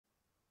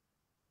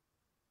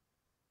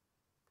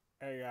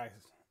Hey guys,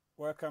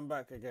 welcome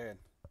back again.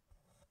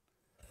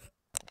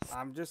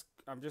 I'm just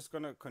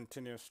gonna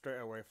continue straight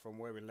away from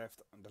where we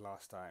left on the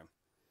last time.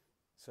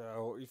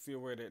 So if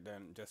you're with it,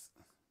 then just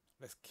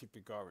let's keep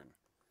it going.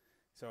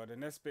 So the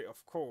next bit,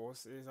 of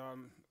course, is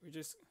we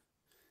just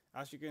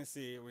as you can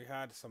see we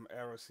had some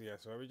errors here,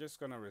 so we're just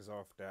gonna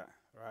resolve that,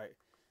 right?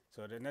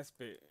 So the next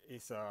bit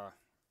is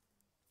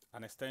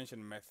an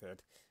extension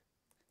method.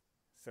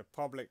 It's a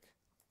public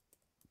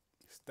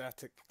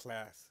static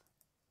class,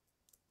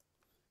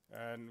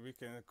 and we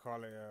can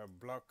call it a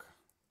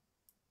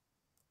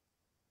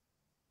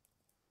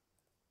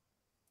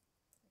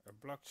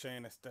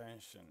blockchain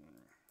extension.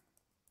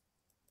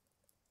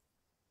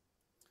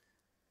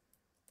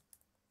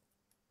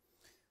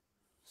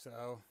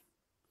 So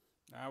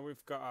now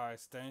we've got our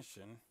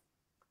extension.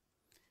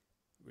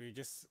 We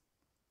just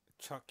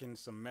chuck in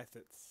some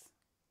methods.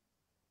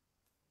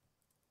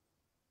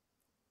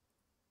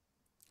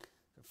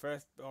 The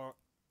first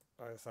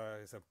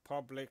is a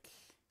public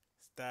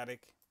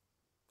static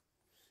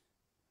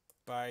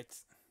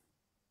byte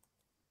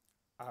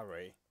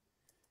array,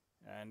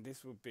 and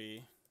this will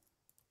be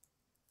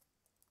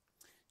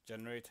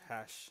generate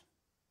hash,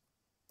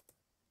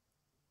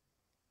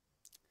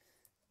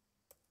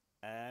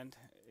 and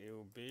it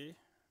will be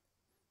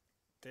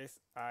this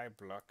I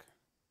block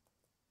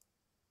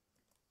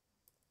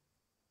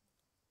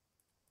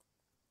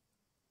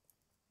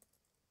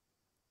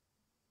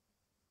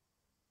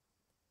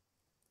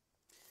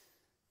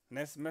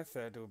next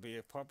method will be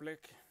a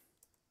public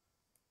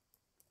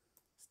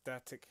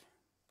static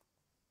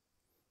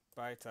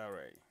byte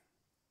array.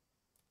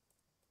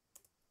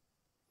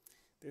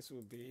 This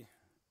will be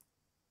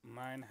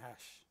mine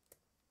hash,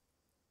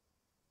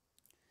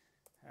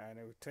 and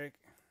it will take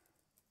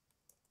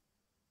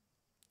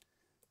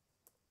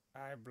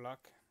I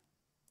block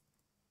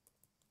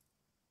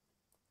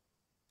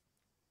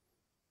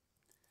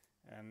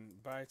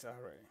and byte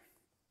array.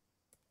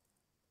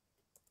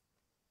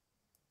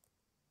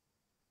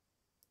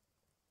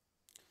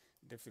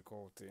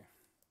 Difficulty.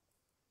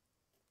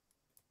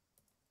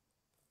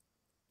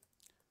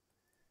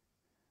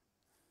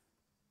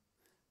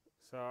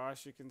 So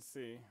as you can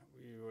see,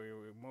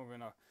 we're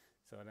moving on.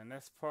 So the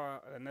next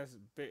part, the next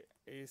bit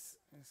is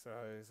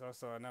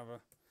also another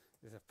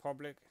is a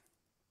public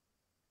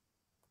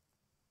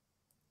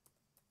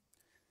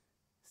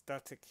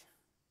static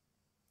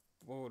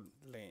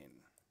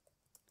boolean,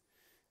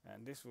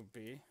 and this will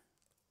be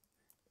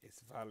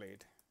it's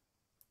valid.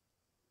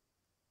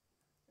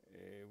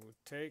 It would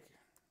take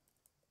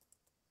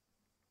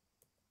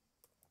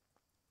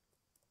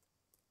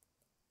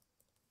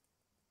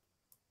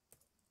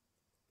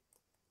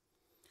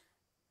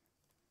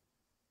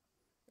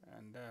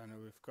and then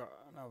we've got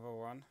another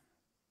one.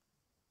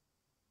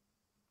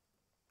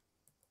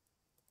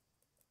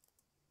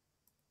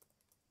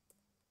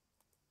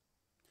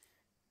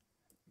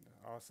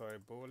 Also a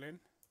boolean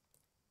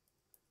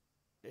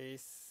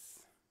is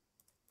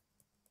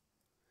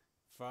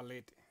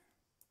valid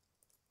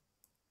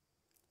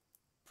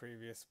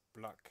previous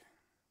block.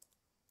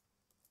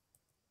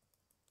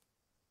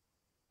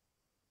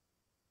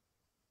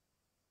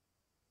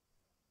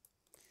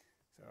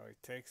 So it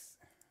takes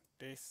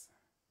this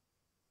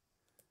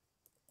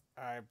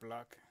I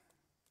block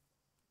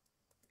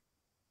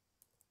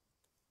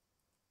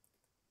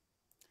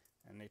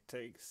and it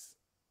takes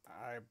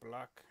I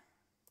block,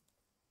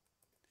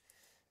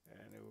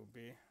 and it will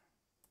be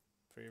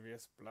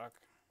previous block.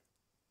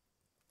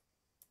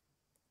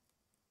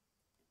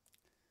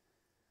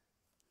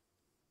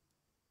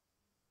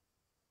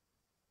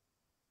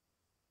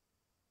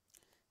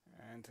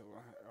 And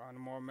one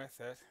more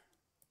method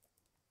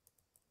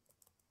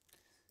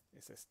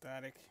is a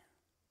static,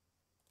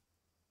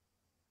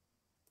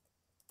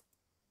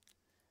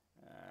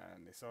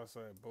 and it's also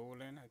a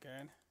boolean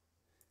again,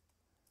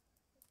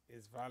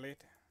 is valid,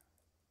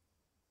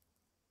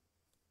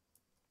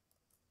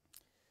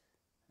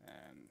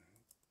 and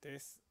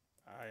this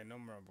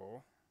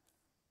enumerable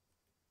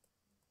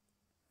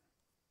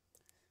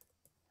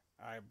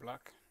I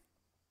block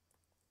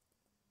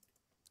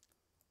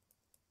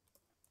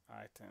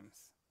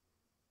items.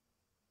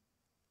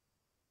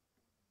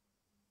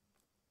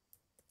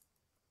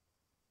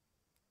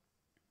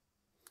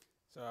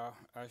 So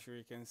as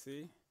we can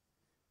see,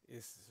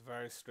 it's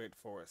very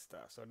straightforward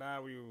stuff. So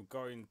now we will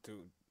go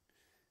into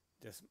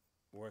just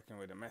working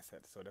with the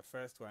method. So the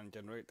first one,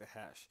 generate the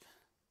hash.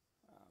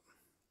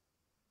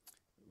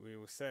 We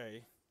will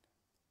say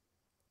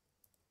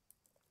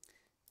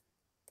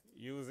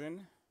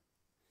using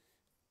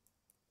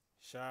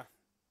SHA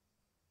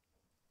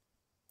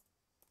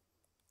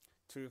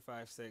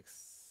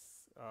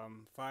 256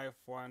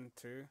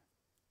 512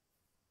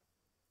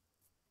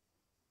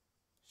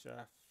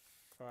 SHA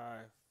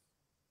 5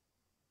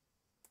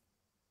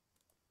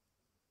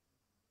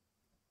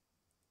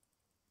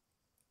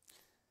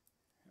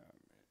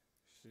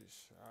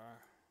 SHA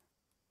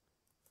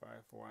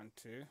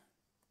 512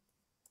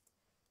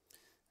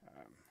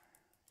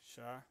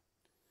 SHA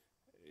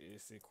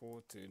is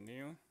equal to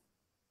new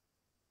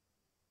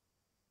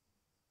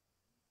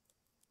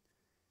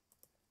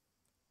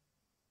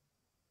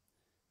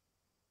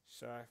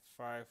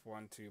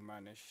SHA-512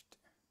 managed.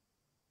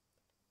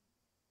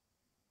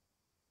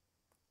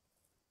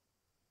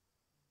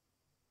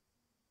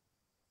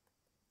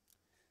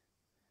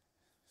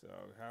 So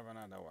we have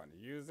another one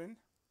using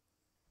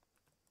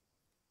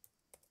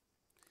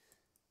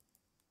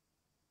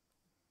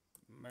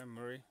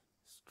memory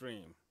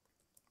stream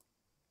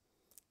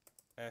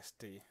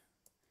st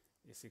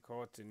is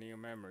equal to new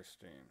memory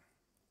stream,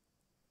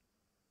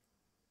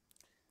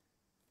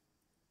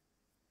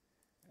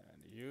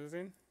 and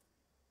using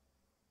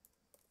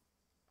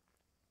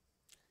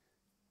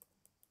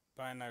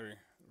binary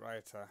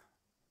writer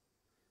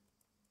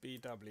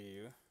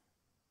bw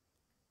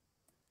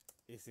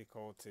is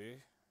equal to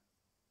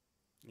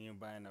new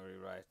binary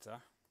writer.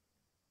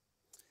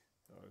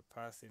 So we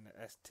pass in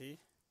the st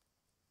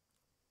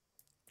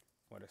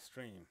for the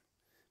stream,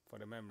 for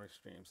the memory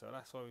stream. So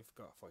that's what we've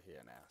got for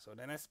here now. So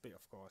the next bit,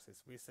 of course,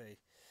 is we say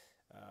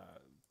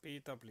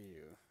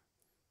bw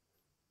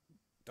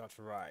dot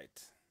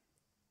write.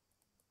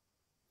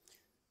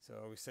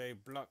 So we say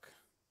block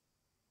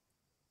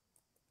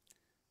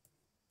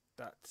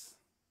dot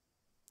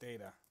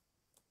data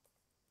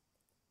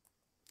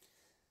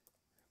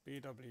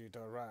bw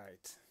dot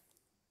write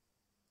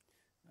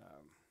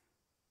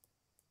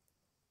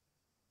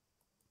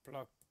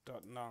block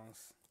dot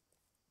nonce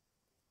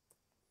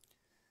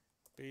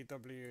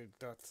bw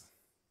dot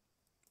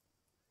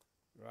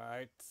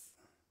write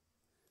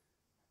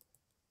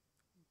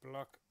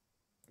block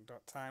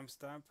dot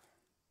timestamp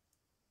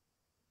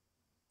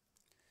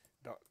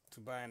dot to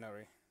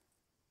binary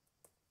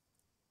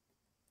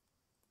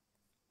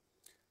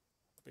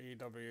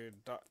bw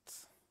dot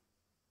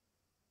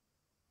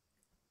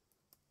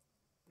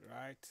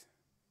write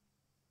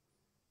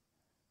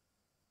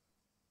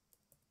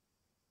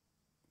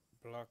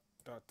block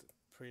dot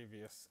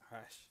previous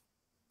hash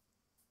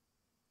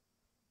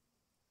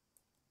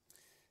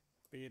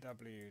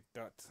bw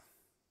dot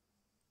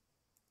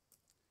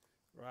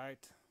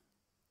write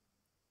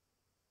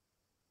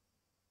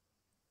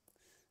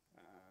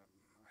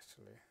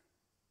actually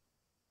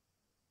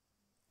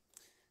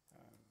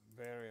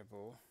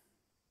variable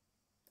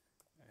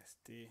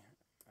st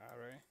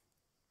array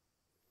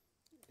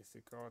is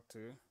equal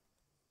to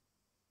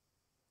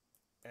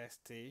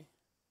st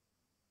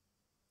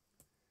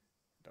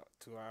dot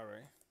to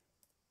array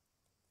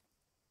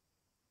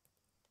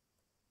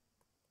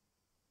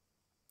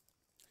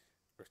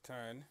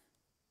return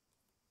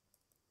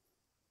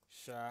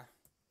SHA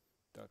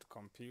dot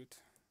compute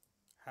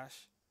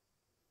hash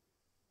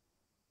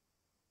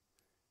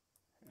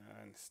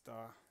and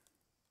star.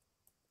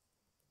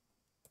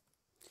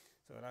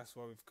 So that's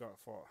what we've got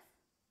for.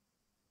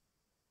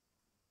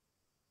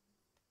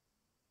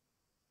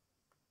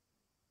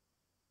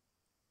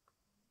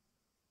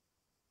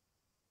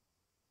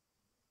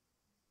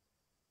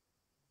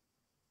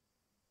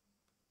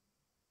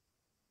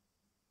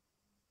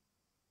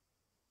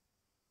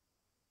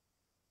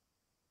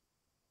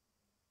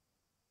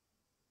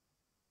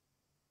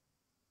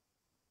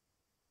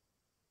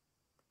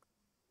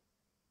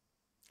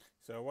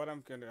 So what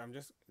I'm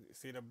just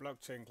see the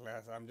blockchain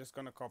class, I'm just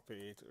gonna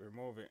copy it,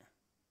 remove it,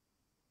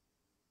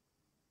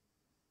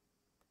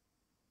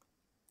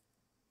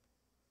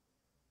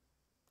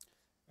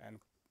 and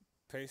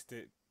paste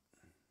it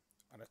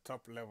on the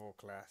top level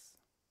class.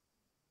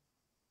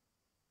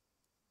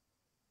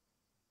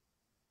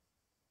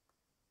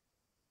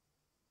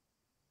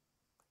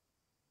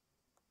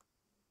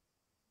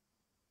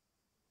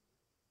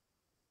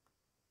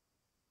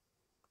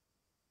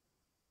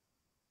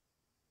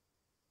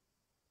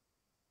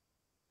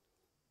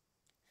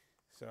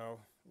 So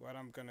what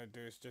I'm gonna do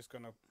is just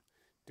gonna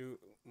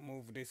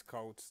move these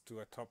codes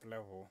to a top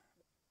level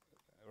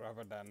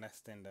rather than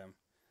nesting them.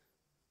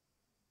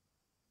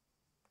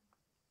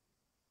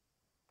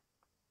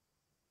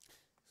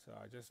 So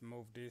I just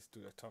move this to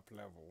the top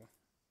level.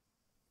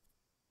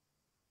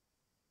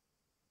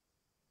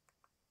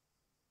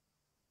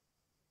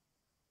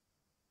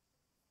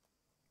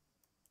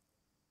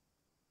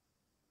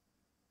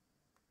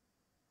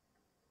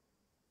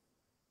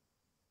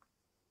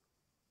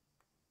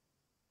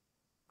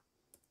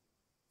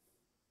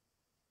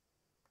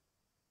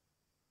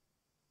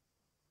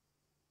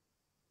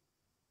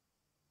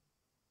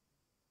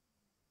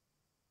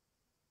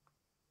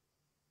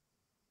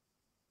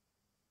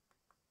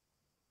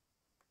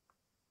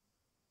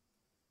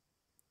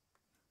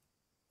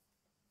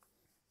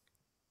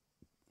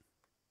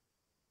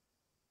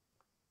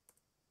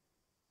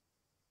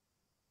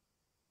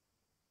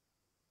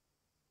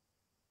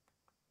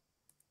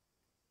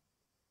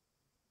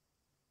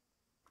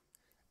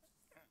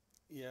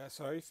 Yeah,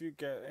 so if you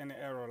get any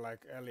error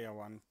like earlier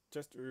one,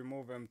 just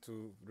remove them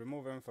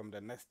from the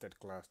nested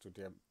class to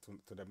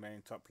the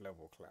main top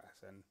level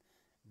class, and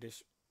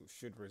this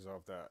should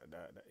resolve the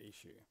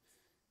issue.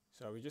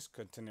 So we just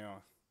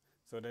continue.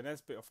 So the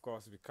next bit, of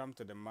course, we come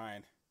to the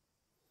mine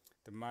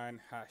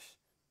hash.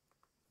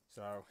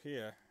 So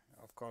here,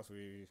 of course,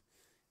 we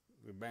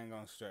bang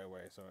on straight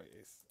away. So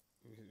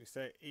we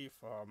say if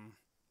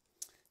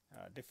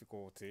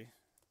difficulty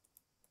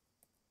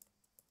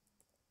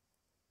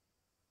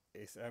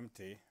is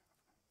empty,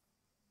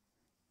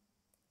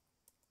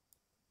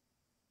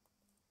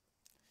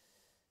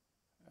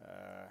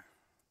 uh,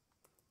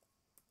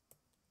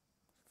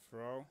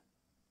 throw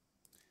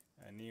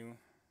a new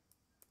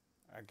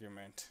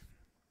argument,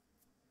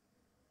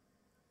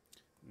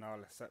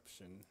 null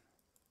exception,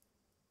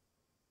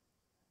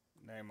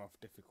 name of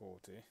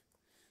difficulty.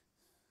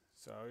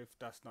 So if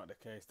that's not the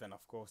case, then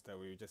of course that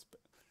we just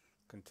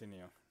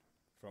continue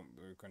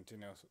we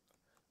continue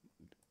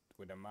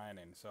with the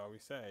mining. So we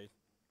say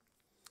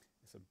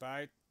it's a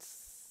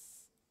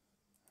bytes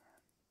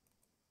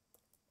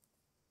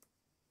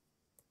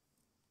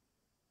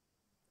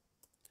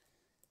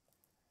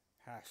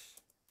hash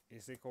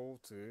is equal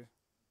to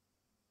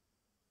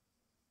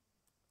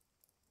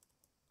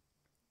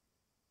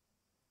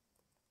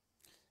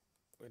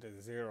with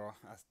a 0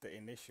 as the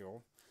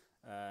initial,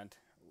 and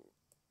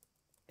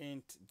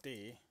int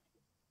d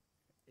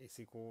is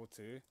equal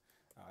to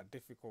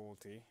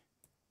difficulty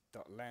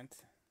dot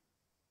length,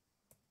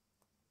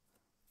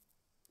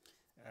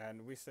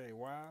 and we say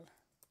while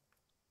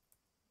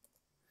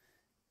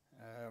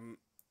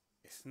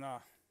it's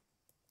not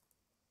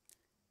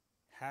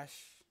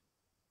hash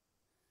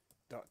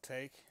dot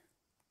take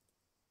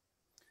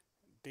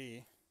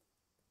d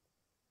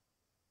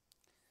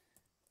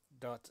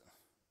dot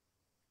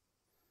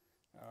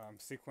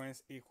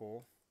sequence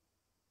equal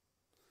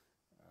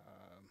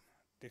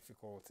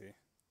difficulty.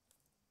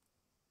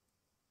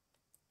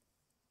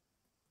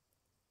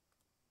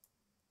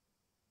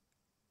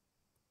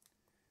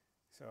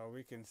 So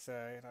we can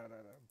say that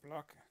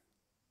block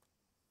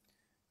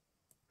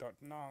dot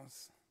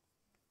nonce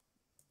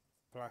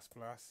plus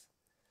plus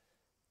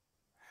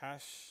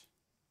hash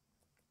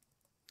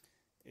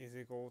is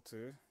equal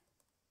to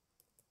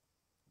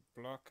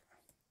block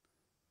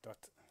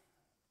dot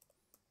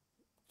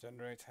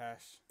generate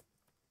hash.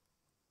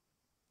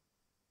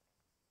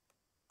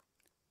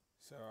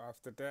 So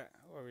after that,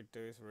 what we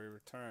do is we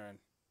return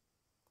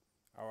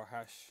our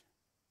hash.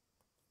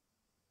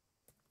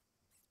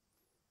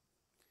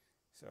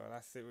 So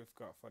that's it we've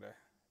got for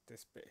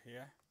this bit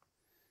here.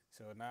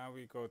 So now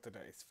we go to the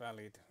it's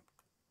valid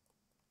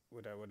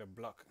with a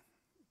block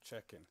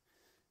checking.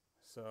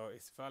 So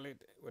it's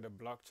valid with a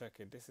block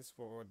checking. This is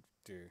what we'll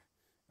do.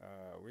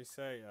 We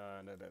say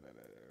the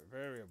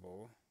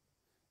variable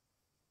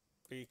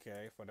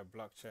bk for the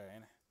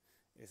blockchain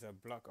is a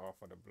block, or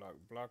for the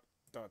block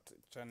dot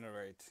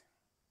generate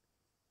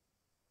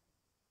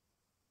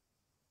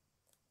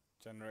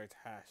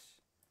hash.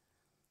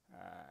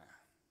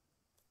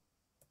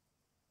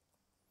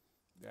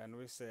 Then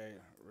we say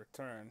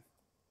return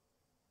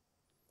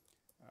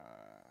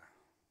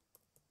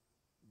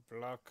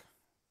block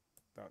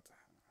dot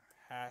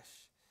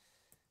hash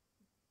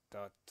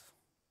dot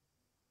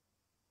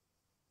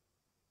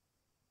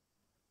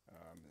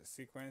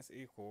sequence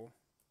equal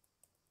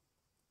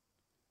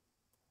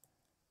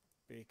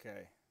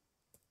bk.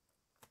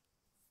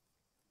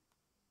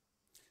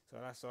 So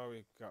that's all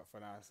we've got for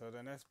now. So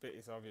the next bit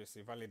is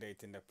obviously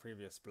validating the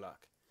previous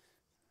block.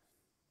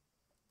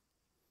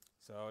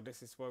 So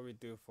this is what we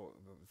do for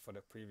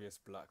the previous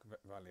block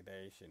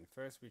validation.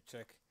 First we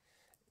check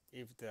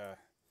if the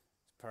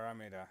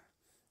parameter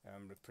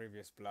the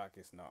previous block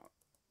is null.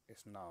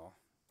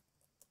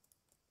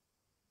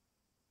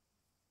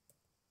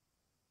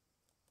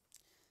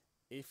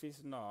 If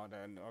it's not,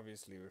 then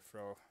obviously we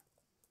throw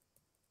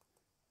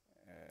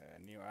a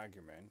new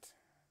argument,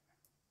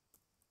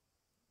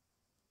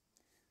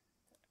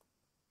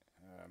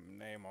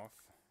 name of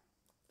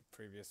the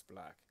previous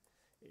block.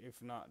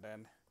 If not,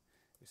 then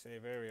we say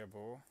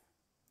variable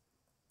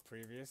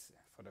previous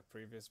for the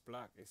previous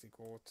block is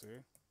equal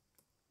to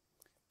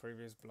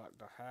previous block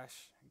dot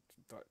hash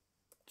dot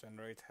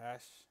generate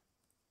hash,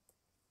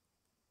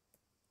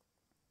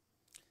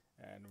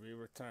 and we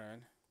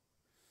return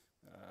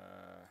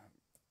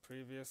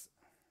previous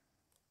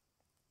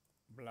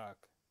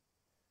block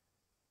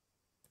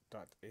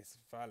dot is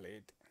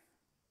valid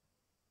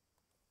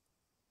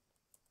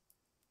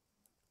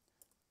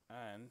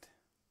and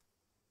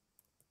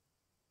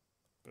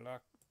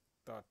block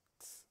dot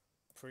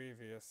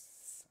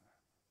previous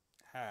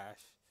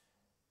hash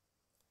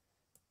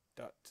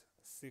dot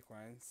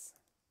sequence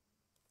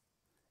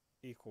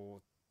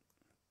equal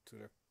to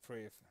the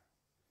previous.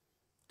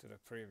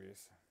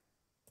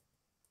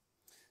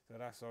 So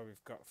that's all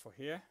we've got for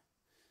here.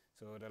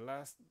 So the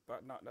last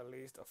but not the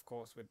least, of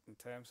course, in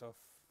terms of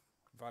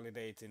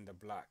validating the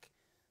block.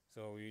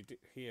 So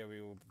here we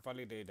will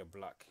validate the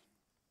block,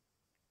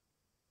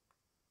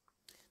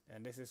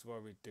 and this is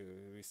what we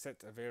do. We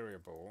set a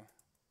variable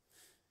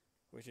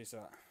which is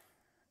a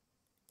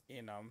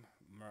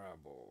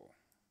enumerable,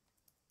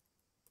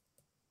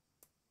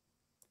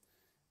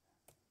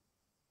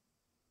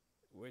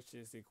 which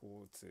is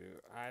equal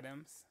to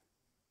items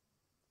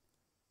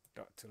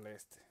dot to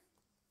list,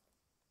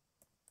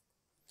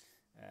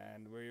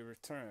 and we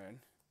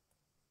return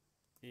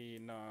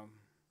enumerable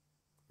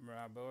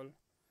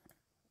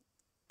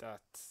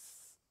dot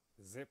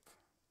zip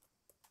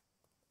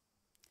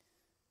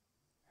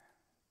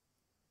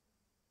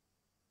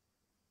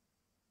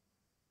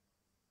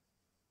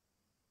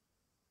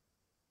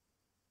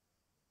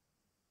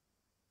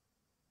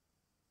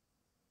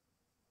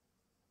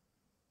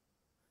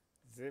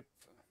zip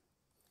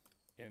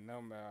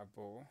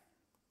enumerable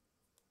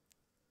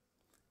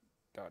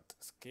dot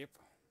skip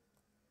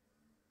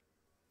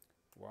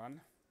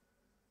one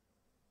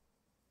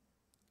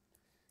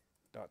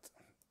dot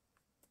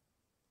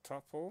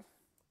tuple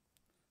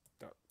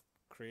dot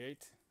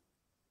create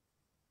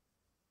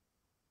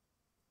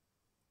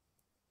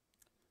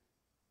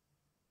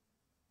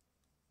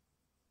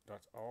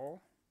dot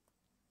all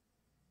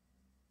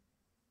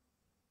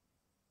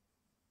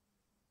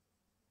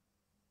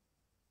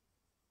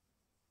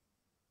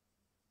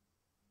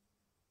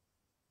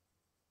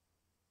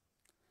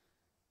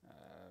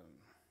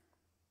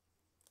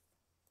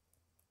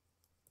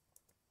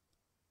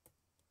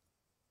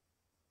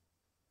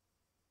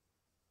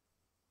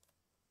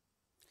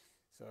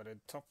so the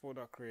tuple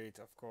dot create,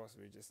 of course,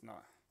 we just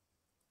not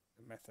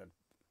the method,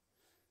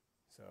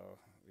 so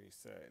we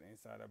say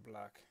inside a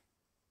block,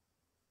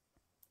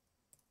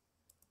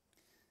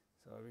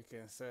 so we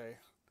can say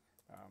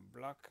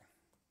block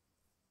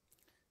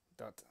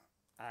dot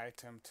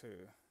item 2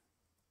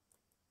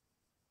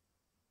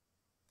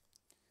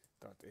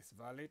 dot is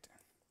valid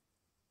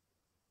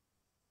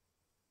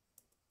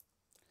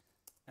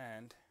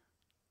and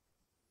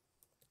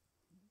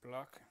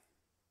block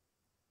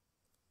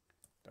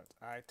dot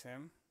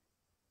item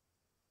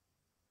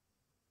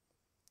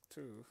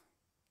 2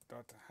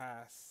 dot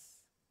has